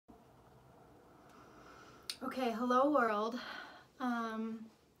Okay, hello world.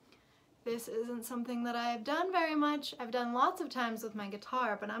 This isn't something that I've done very much. I've done lots of times with my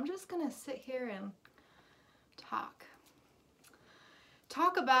guitar, but I'm just gonna sit here and talk.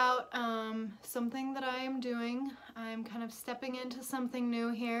 Talk about something that I am doing. I'm kind of stepping into something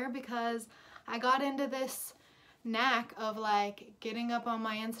new here because I got into this knack of like getting up on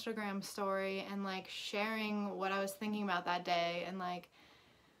my Instagram story and like sharing what I was thinking about that day and like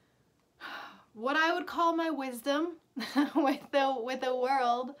what I would call my wisdom with the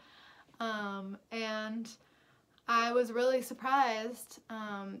world, and I was really surprised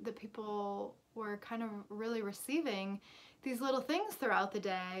that people were kind of really receiving these little things throughout the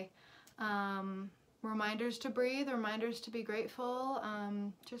day. Reminders to breathe, reminders to be grateful,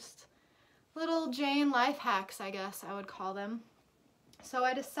 just little Jane life hacks, I guess I would call them. So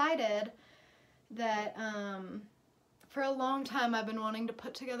I decided that for a long time I've been wanting to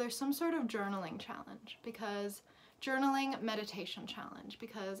put together some sort of journaling challenge, meditation challenge,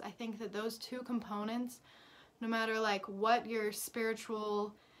 because I think that those two components, no matter like what your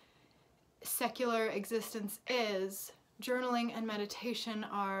spiritual secular existence is, journaling and meditation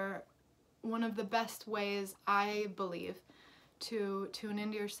are one of the best ways, I believe, to tune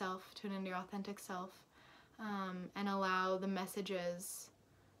into yourself, tune into your authentic self, and allow the messages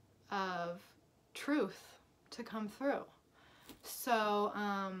of truth to come through. So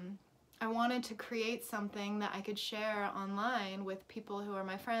I wanted to create something that I could share online with people who are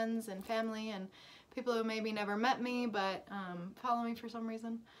my friends and family and people who maybe never met me but follow me for some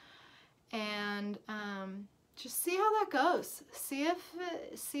reason, and just see how that goes. See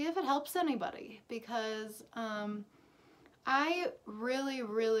if it helps anybody, because I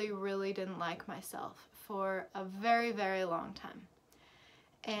really didn't like myself for a very long time,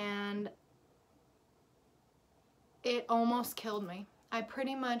 and it almost killed me. I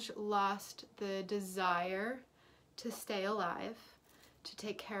pretty much lost the desire to stay alive, to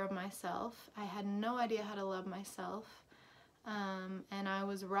take care of myself. I had no idea how to love myself, and I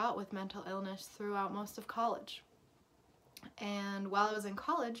was wrought with mental illness throughout most of college. And while I was in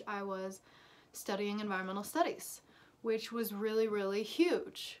college, I was studying environmental studies, which was really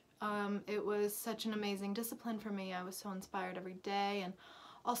huge. It was such an amazing discipline for me. I was so inspired every day and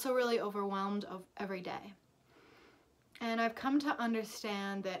also really overwhelmed every day. And I've come to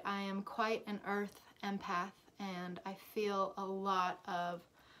understand that I am quite an earth empath, and I feel a lot of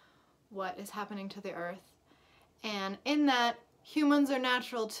what is happening to the earth. And in that, humans are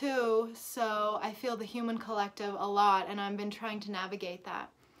natural too, so I feel the human collective a lot, and I've been trying to navigate that.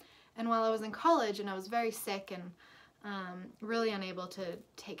 And while I was in college and I was very sick and really unable to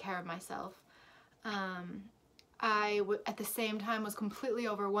take care of myself, I at the same time was completely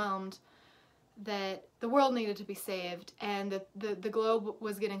overwhelmed that the world needed to be saved, and that the globe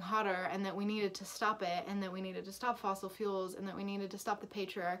was getting hotter, and that we needed to stop it, and that we needed to stop fossil fuels, and that we needed to stop the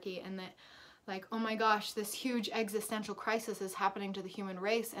patriarchy, and that, like, oh my gosh, this huge existential crisis is happening to the human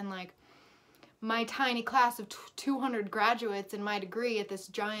race, and like my tiny class of 200 graduates in my degree at this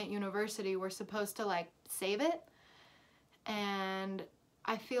giant university were supposed to like save it. And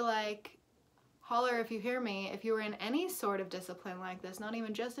I feel like, holler if you hear me, if you were in any sort of discipline like this, not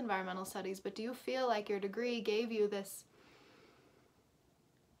even just environmental studies, but do you feel like your degree gave you this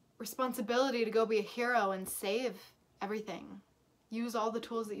responsibility to go be a hero and save everything? Use all the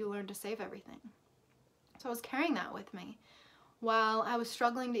tools that you learned to save everything. So I was carrying that with me while I was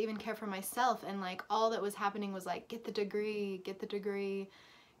struggling to even care for myself, and like all that was happening was like, get the degree, get the degree,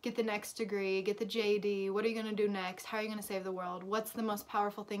 get the next degree, get the JD, what are you gonna do next? How are you gonna save the world? What's the most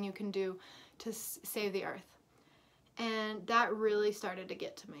powerful thing you can do to save the earth? And that really started to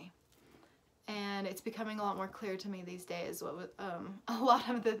get to me, and it's becoming a lot more clear to me these days what was a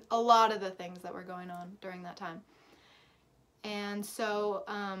lot of the things that were going on during that time. And so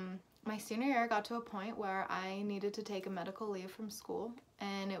my senior year got to a point where I needed to take a medical leave from school,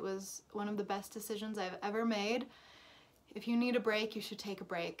 and it was one of the best decisions I've ever made. If you need a break, you should take a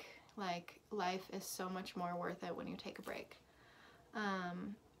break. Like, life is so much more worth it when you take a break.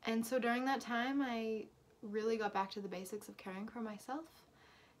 And so during that time, I really got back to the basics of caring for myself,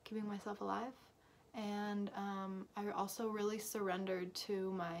 keeping myself alive, and I also really surrendered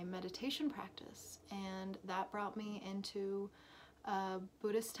to my meditation practice, and that brought me into a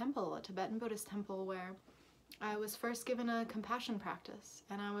Buddhist temple, a Tibetan Buddhist temple, where I was first given a compassion practice,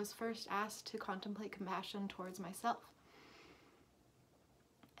 and I was first asked to contemplate compassion towards myself.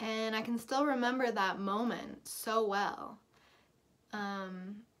 And I can still remember that moment so well,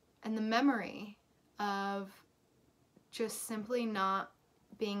 and the memory of just simply not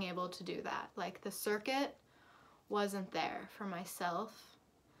being able to do that. Like, the circuit wasn't there for myself.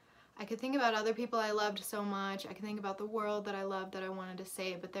 I could think about other people I loved so much. I could think about the world that I loved that I wanted to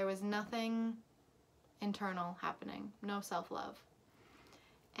save, but there was nothing internal happening, no self-love.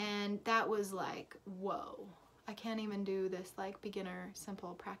 And that was like, whoa, I can't even do this like beginner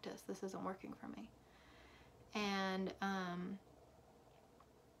simple practice. This isn't working for me. And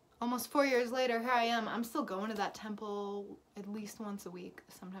almost 4 years later, here I am. I'm still going to that temple at least once a week,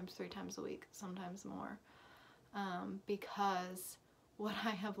 sometimes 3 times a week, sometimes more. Because what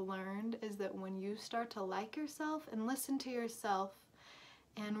I have learned is that when you start to like yourself and listen to yourself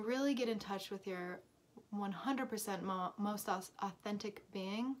and really get in touch with your 100% most authentic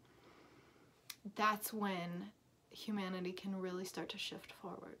being, that's when humanity can really start to shift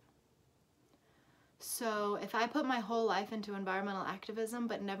forward. So if I put my whole life into environmental activism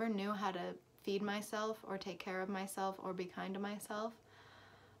but never knew how to feed myself or take care of myself or be kind to myself,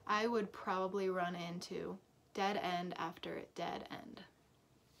 I would probably run into dead end after dead end.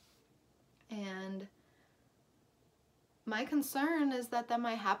 And my concern is that that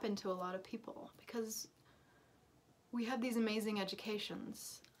might happen to a lot of people because we have these amazing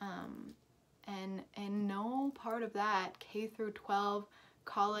educations, and no part of that K through 12,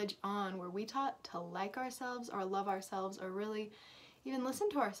 college on, where we taught to like ourselves or love ourselves or really even listen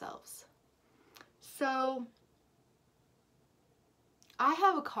to ourselves. So I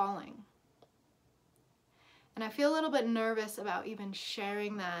have a calling, and I feel a little bit nervous about even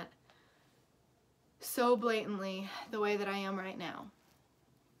sharing that so blatantly the way that I am right now.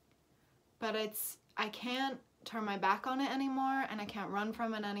 But I can't turn my back on it anymore, and I can't run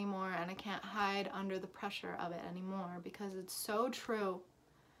from it anymore, and I can't hide under the pressure of it anymore because it's so true.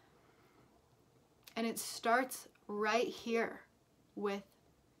 And it starts right here with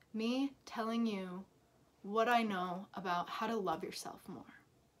me telling you what I know about how to love yourself more.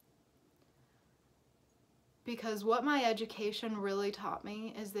 Because what my education really taught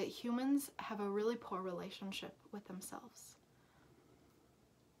me is that humans have a really poor relationship with themselves.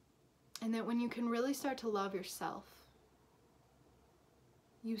 And that when you can really start to love yourself,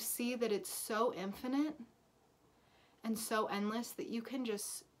 you see that it's so infinite and so endless that you can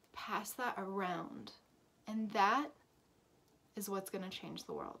just pass that around. And that is what's going to change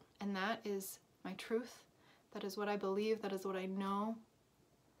the world. And that is my truth. That is what I believe. That is what I know.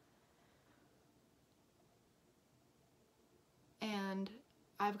 And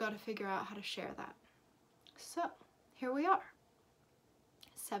I've got to figure out how to share that. So, here we are.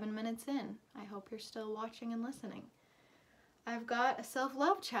 7 minutes in. I hope you're still watching and listening. I've got a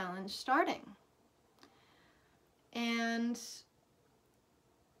self-love challenge starting. And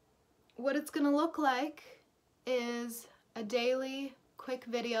what it's going to look like is a daily quick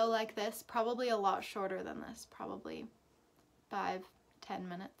video like this, probably a lot shorter than this, probably 5-10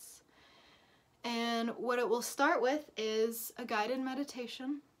 minutes. And what it will start with is a guided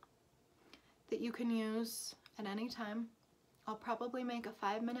meditation that you can use at any time. I'll probably make a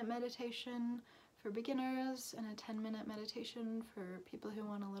 5-minute meditation for beginners and a 10-minute meditation for people who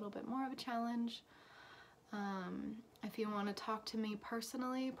want a little bit more of a challenge. If you want to talk to me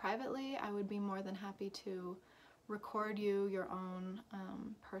personally, privately, I would be more than happy to record you your own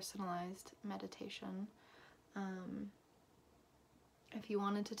personalized meditation. If you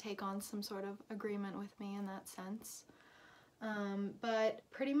wanted to take on some sort of agreement with me in that sense. But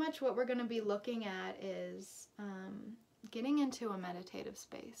pretty much what we're going to be looking at is getting into a meditative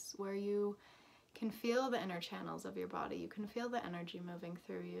space where you can feel the inner channels of your body. You can feel the energy moving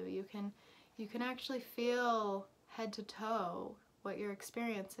through you. You can actually feel head to toe what your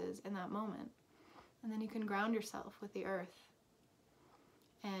experience is in that moment. And then you can ground yourself with the earth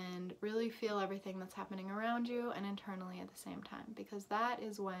and really feel everything that's happening around you and internally at the same time, because that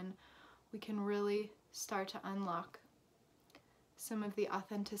is when we can really start to unlock some of the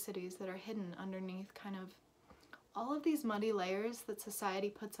authenticities that are hidden underneath kind of all of these muddy layers that society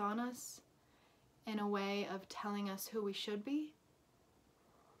puts on us in a way of telling us who we should be.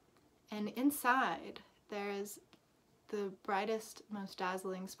 And inside there is the brightest, most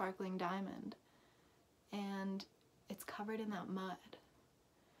dazzling, sparkling diamond, and it's covered in that mud.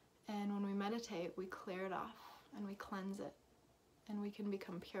 And when we meditate, we clear it off and we cleanse it, and we can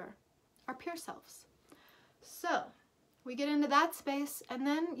become pure, our pure selves. So we get into that space, and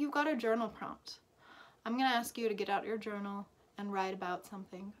then you've got a journal prompt. I'm going to ask you to get out your journal and write about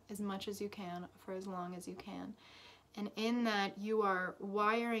something as much as you can for as long as you can. And in that, you are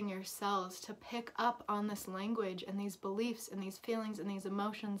wiring your cells to pick up on this language and these beliefs and these feelings and these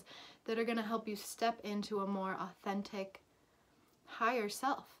emotions that are going to help you step into a more authentic, higher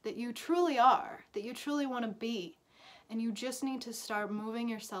self that you truly are, that you truly want to be. And you just need to start moving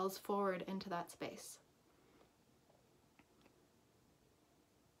your cells forward into that space.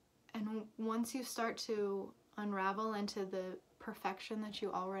 And once you start to unravel into the perfection that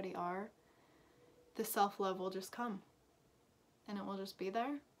you already are, the self-love will just come. And it will just be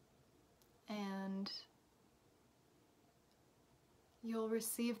there. And you'll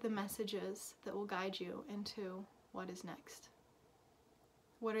receive the messages that will guide you into what is next.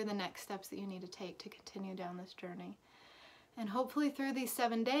 What are the next steps that you need to take to continue down this journey? And hopefully through these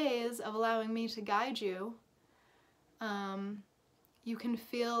 7 days of allowing me to guide you, you can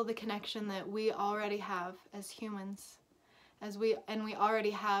feel the connection that we already have as humans, we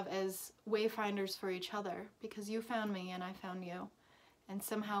already have as wayfinders for each other, because you found me and I found you. And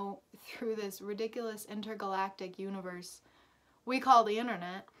somehow through this ridiculous intergalactic universe we call the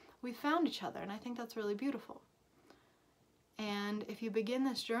internet, we found each other, and I think that's really beautiful. And if you begin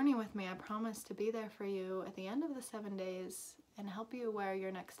this journey with me, I promise to be there for you at the end of the 7 days and help you where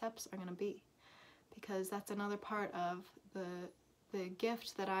your next steps are going to be, because that's another part of the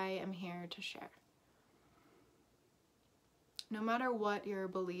gift that I am here to share. No matter what your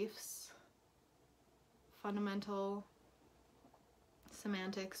beliefs, fundamental,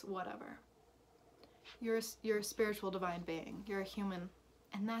 semantics, whatever, you're a spiritual divine being. You're a human,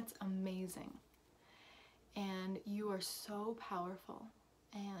 and that's amazing. And you are so powerful,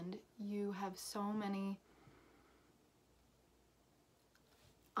 and you have so many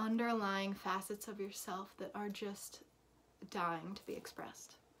underlying facets of yourself that are just dying to be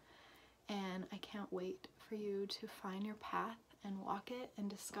expressed. And I can't wait for you to find your path and walk it and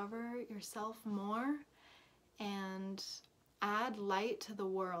discover yourself more and add light to the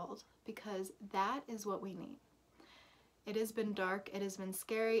world, because that is what we need. It has been dark, it has been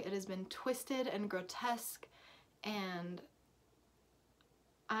scary, it has been twisted and grotesque, and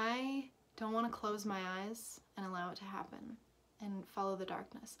I don't want to close my eyes and allow it to happen and follow the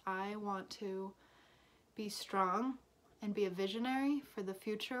darkness. I want to be strong and be a visionary for the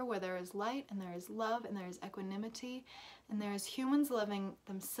future where there is light and there is love and there is equanimity and there is humans loving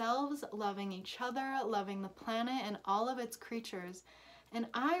themselves, loving each other, loving the planet and all of its creatures. And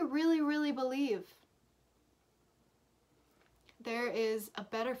I really, really believe there is a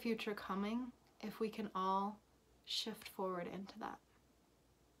better future coming if we can all shift forward into that.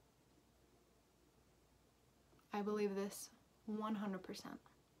 I believe this 100%.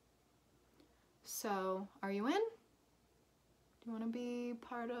 So, are you in? Do you want to be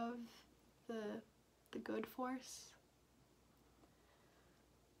part of the good force?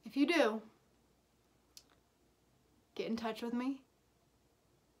 If you do, get in touch with me.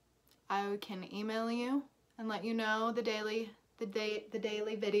 I can email you and let you know the daily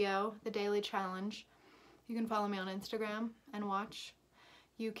video, the daily challenge. You can follow me on Instagram and watch.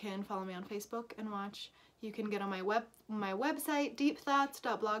 You can follow me on Facebook and watch. You can get on my website,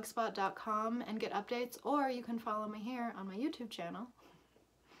 deepthoughts.blogspot.com, and get updates, or you can follow me here on my YouTube channel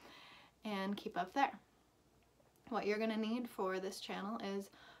and keep up there. What you're going to need for this channel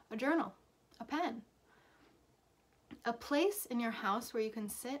is a journal, a pen, a place in your house where you can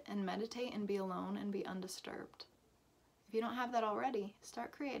sit and meditate and be alone and be undisturbed. If you don't have that already,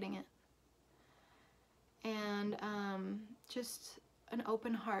 start creating it. And just an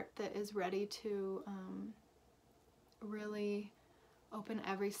open heart that is ready to really open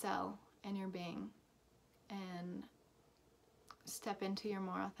every cell in your being and step into your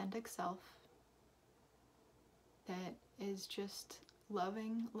more authentic self that is just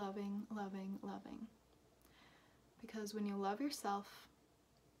loving, loving, loving, loving. Because when you love yourself,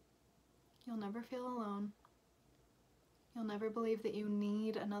 you'll never feel alone. You'll never believe that you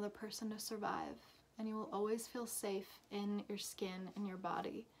need another person to survive. And you will always feel safe in your skin and your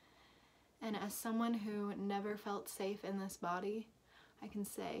body. And as someone who never felt safe in this body, I can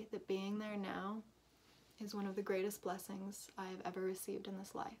say that being there now is one of the greatest blessings I have ever received in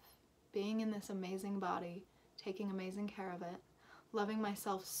this life. Being in this amazing body, taking amazing care of it, loving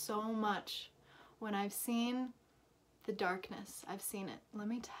myself so much. When I've seen the darkness, I've seen it. Let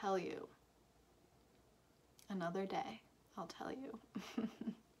me tell you, another day, I'll tell you.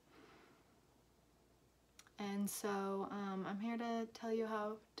 And so I'm here to tell you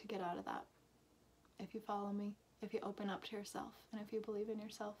how to get out of that. If you follow me, if you open up to yourself, and if you believe in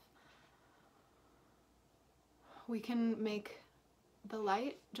yourself, we can make the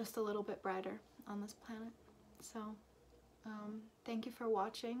light just a little bit brighter on this planet. So thank you for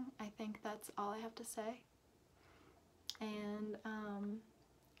watching. I think that's all I have to say. And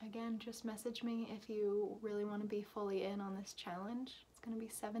again, just message me if you really want to be fully in on this challenge. It's going to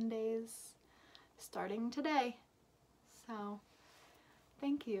be 7 days. Starting today. So,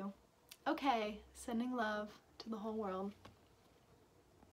 thank you. Okay, sending love to the whole world.